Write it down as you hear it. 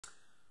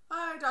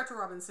Hi, Dr.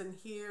 Robinson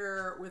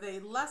here with a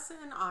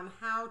lesson on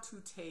how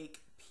to take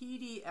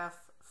PDF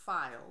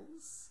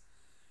files,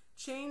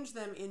 change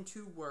them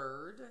into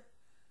Word,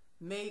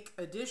 make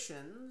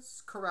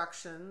additions,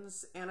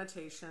 corrections,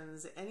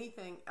 annotations,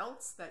 anything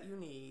else that you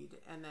need,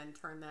 and then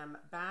turn them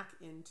back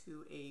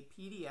into a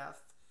PDF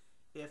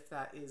if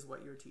that is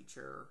what your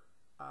teacher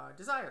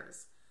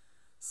desires.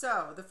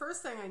 So the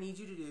first thing I need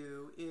you to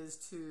do is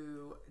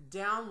to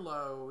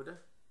download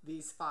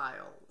these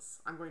files.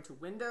 I'm going to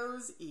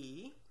Windows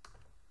E,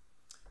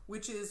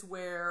 which is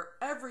where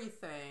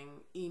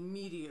everything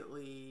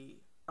immediately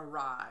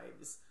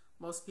arrives.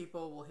 Most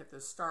people will hit the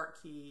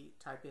start key,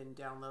 type in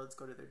downloads,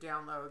 go to their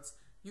downloads.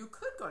 You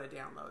could go to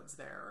downloads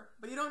there,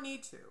 but you don't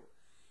need to.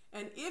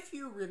 And if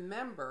you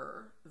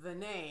remember the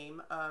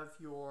name of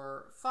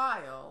your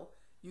file,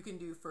 you can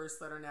do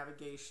first letter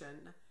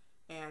navigation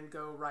and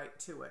go right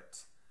to it.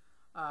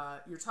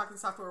 Your talking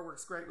software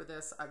works great with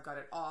this. I've got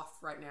it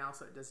off right now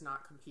so it does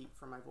not compete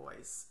for my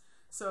voice.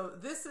 So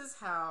this is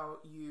how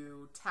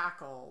you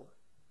tackle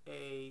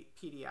a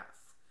PDF.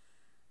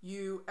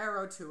 You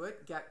arrow to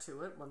it, get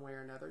to it one way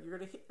or another. You're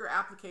going to hit your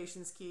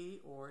applications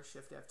key or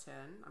Shift F10.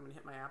 I'm going to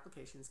hit my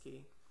applications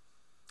key.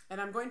 And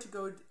I'm going to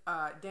go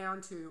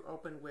down to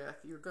open with.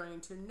 You're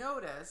going to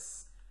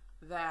notice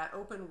that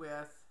open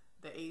with,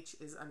 the H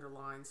is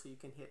underlined, so you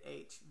can hit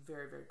H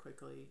very, very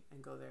quickly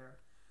and go there.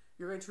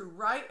 You're going to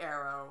right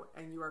arrow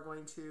and you are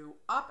going to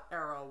up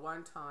arrow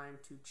one time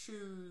to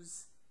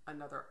choose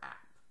another app.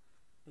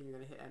 And you're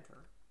going to hit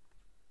enter.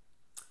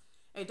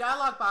 A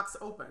dialog box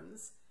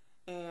opens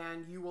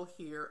and you will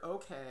hear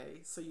OK,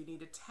 so you need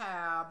to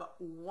tab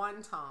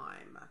one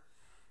time.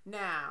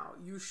 Now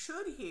you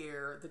should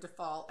hear the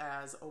default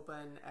as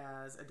open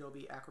as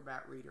Adobe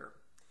Acrobat Reader.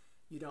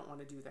 You don't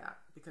want to do that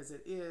because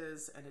it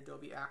is an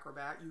Adobe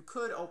Acrobat. You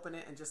could open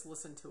it and just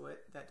listen to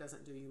it. That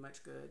doesn't do you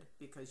much good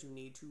because you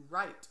need to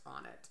write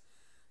on it.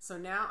 So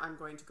now I'm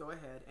going to go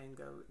ahead and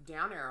go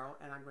down arrow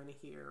and I'm going to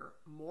hear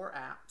more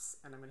apps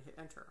and I'm going to hit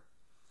enter.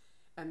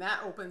 And that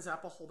opens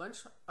up a whole bunch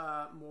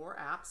more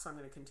apps. So I'm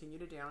going to continue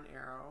to down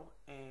arrow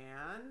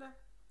and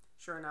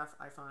sure enough,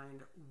 I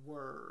find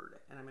Word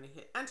and I'm going to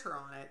hit enter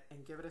on it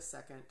and give it a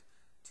second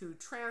to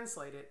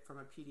translate it from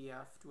a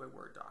PDF to a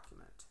Word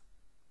document.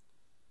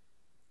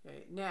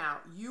 Okay, now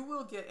you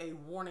will get a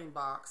warning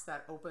box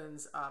that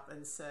opens up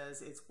and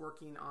says it's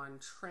working on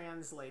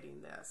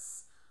translating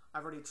this.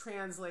 I've already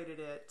translated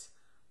it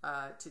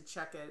to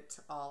check it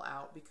all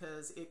out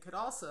because it could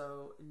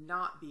also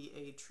not be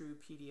a true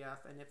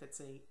PDF, and if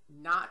it's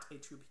not a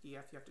true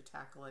PDF, you have to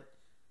tackle it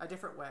a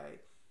different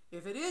way.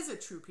 If it is a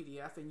true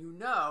PDF and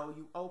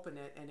you open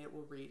it and it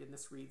will read, and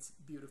this reads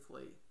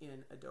beautifully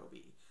in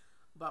Adobe.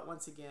 But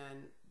once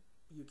again,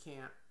 you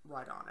can't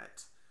write on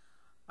it.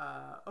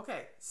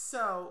 Okay,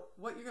 so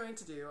what you're going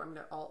to do, I'm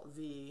going to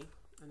Alt-V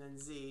and then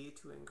Z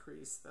to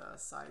increase the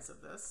size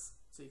of this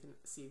so you can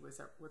see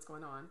what's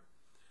going on.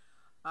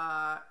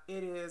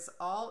 It is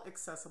all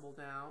accessible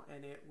now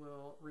and it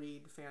will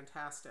read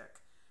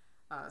fantastic.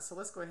 So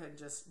let's go ahead and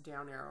just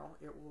down arrow.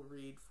 It will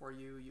read for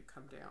you. You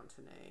come down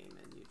to name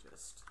and you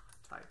just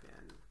type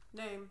in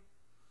name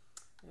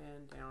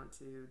and down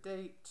to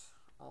date,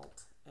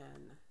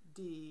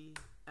 Alt-N-D,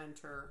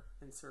 enter,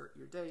 insert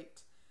your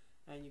date.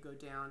 And you go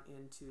down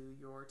into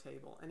your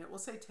table and it will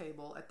say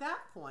table. At that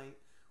point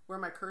where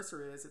my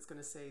cursor is, it's going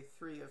to say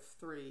 3 of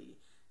 3.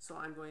 So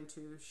I'm going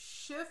to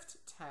Shift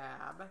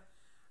Tab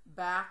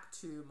back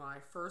to my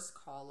first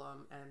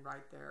column and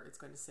right there it's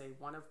going to say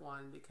 1 of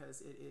 1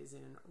 because it is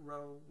in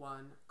row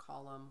 1,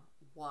 column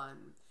 1.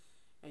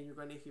 And you're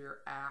going to hear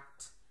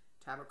act,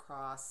 tab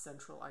across,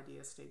 central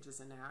idea, stages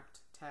and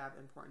act, tab,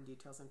 important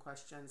details and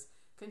questions.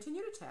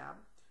 Continue to tab,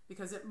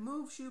 because it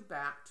moves you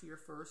back to your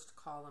first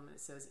column and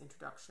it says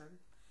introduction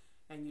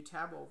and you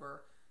tab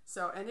over.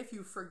 So, and if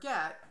you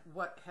forget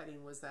what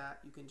heading was that,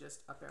 you can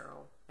just up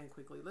arrow and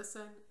quickly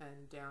listen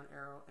and down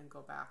arrow and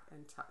go back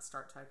and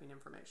start typing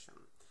information.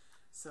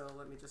 So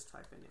let me just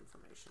type in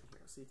information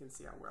here so you can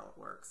see how well it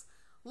works.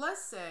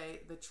 Let's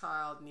say the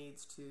child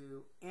needs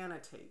to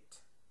annotate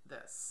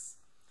this.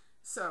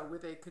 So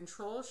with a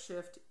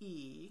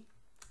Control-Shift-E,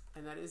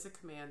 and that is a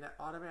command that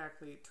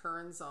automatically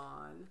turns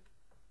on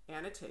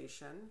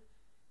annotation,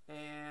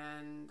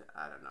 and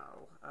I don't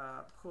know,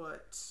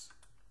 put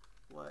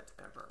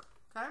whatever,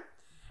 okay?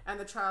 And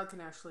the child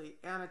can actually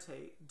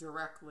annotate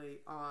directly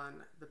on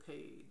the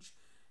page.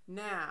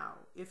 Now,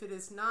 if it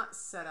is not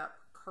set up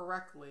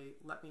correctly,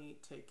 let me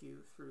take you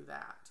through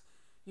that.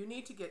 You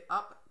need to get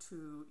up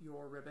to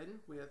your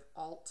ribbon with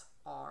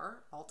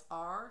Alt-R.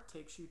 Alt-R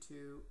takes you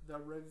to the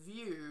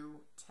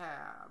Review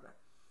tab.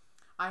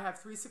 I have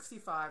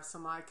 365, so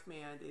my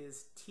command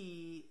is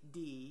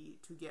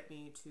TD to get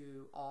me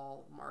to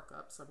all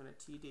markup. So I'm going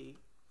to TD.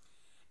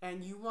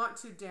 And you want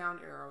to down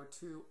arrow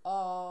to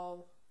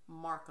all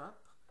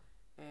markup.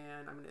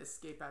 And I'm going to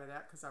escape out of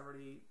that because I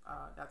already,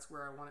 that's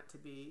where I want it to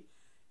be.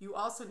 You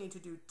also need to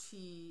do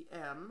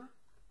TM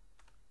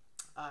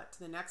to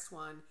the next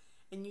one.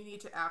 And you need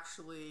to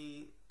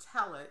actually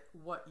tell it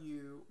what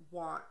you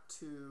want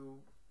to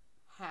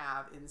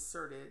have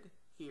inserted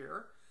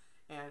here.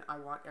 and I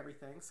want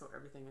everything, so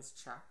everything is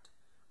checked.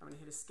 I'm going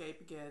to hit escape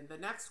again. The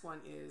next one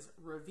is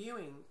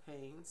reviewing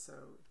pane, so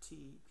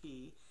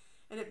TP,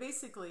 and it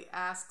basically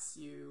asks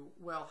you,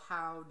 well,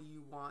 how do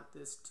you want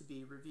this to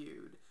be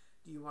reviewed?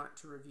 Do you want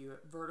to review it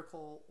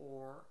vertical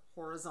or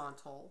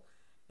horizontal?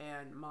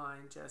 And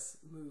mine just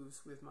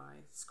moves with my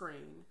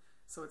screen,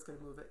 so it's going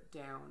to move it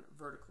down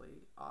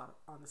vertically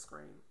on the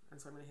screen, and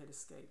so I'm going to hit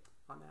escape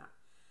on that.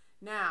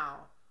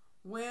 Now,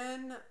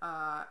 when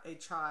a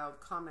child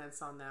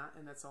comments on that,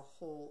 and that's a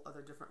whole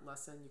other different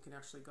lesson, you can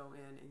actually go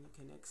in and you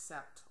can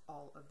accept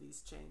all of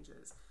these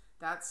changes.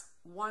 That's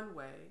one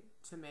way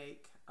to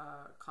make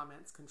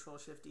comments,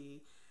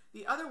 Control-Shift-E.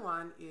 The other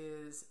one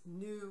is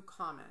new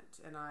comment,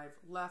 and I've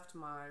left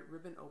my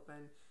ribbon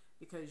open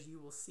because you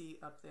will see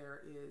up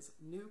there is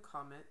new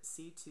comment,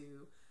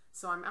 C2.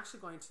 So I'm actually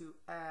going to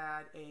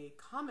add a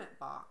comment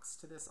box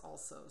to this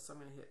also. So I'm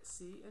going to hit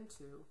C and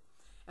 2.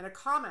 And a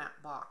comment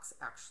box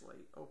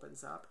actually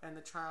opens up, and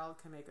the child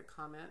can make a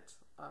comment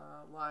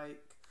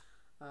like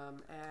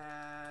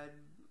add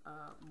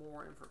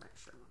more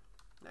information.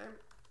 Okay?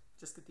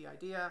 Just get the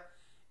idea,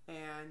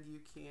 and you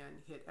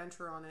can hit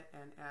enter on it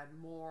and add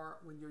more.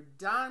 When you're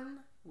done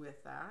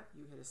with that,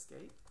 you hit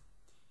escape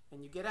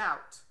and you get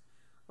out.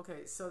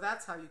 Okay, so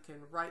that's how you can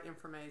write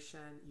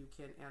information, you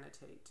can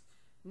annotate.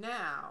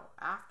 Now,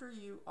 after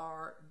you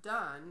are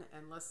done,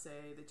 and let's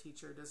say the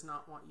teacher does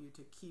not want you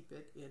to keep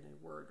it in a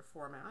Word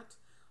format,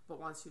 but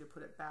wants you to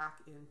put it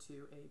back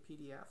into a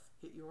PDF,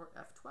 hit your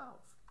F12.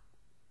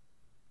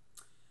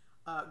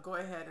 Go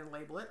ahead and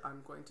label it.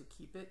 I'm going to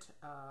keep it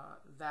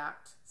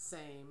that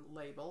same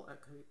label,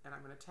 and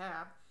I'm going to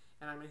tab,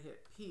 and I'm going to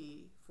hit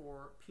P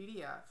for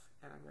PDF,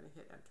 and I'm going to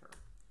hit enter.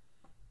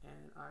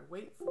 And I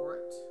wait for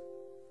it,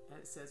 and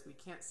it says we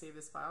can't save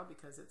this file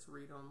because it's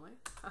read-only.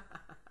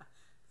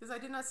 Because I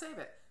did not save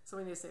it. So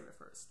we need to save it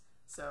first.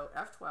 So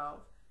F12,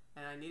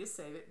 and I need to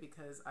save it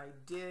because I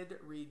did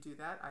redo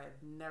that. I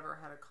have never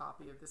had a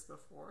copy of this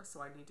before,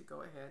 so I need to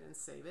go ahead and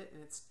save it.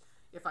 And it's,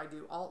 if I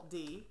do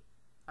Alt-D,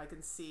 I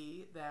can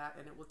see that,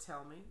 and it will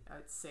tell me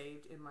it's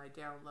saved in my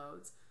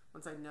downloads.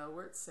 Once I know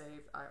where it's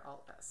saved, I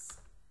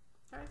Alt-S.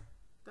 Okay,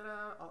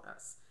 ta-da,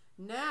 Alt-S.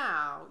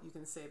 Now you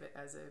can save it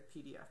as a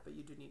PDF, but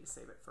you do need to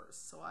save it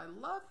first. So I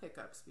love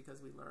hiccups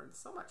because we learned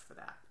so much for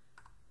that.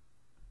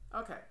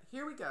 Okay,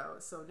 here we go.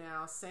 So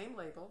now same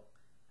label.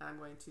 I'm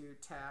going to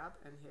tab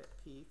and hit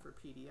P for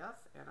PDF,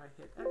 and I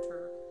hit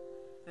enter.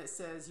 And it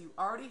says you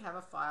already have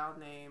a file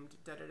named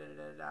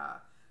da-da-da-da-da.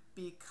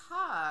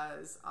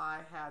 Because I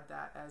had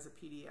that as a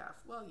PDF,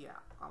 well, yeah,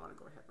 I want to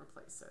go ahead and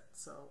replace it.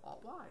 So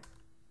Alt-Y.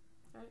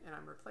 Okay, and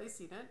I'm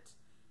replacing it.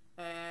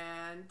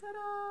 And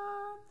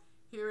ta-da!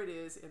 Here it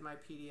is in my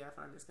PDF,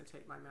 and I'm just going to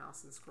take my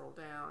mouse and scroll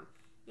down.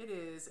 It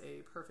is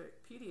a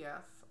perfect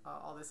PDF.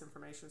 All this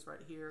information is right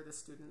here. The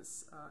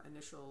students'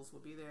 initials will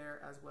be there,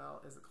 as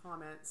well as the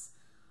comments,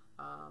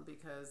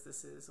 because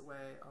this is the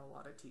way a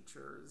lot of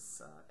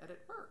teachers edit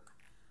work.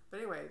 But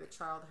anyway, the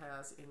child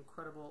has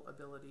incredible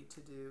ability to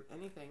do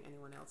anything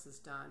anyone else has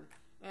done,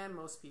 and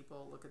most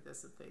people look at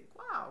this and think,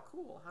 wow,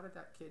 cool, how did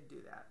that kid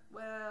do that?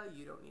 Well,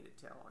 you don't need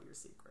to tell all your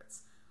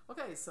secrets.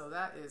 Okay, so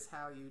that is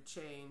how you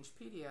change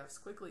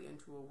PDFs quickly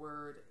into a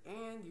Word,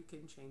 and you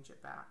can change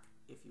it back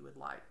if you would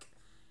like.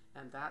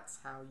 And that's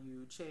how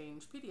you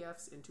change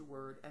PDFs into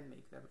Word and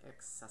make them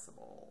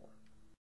accessible.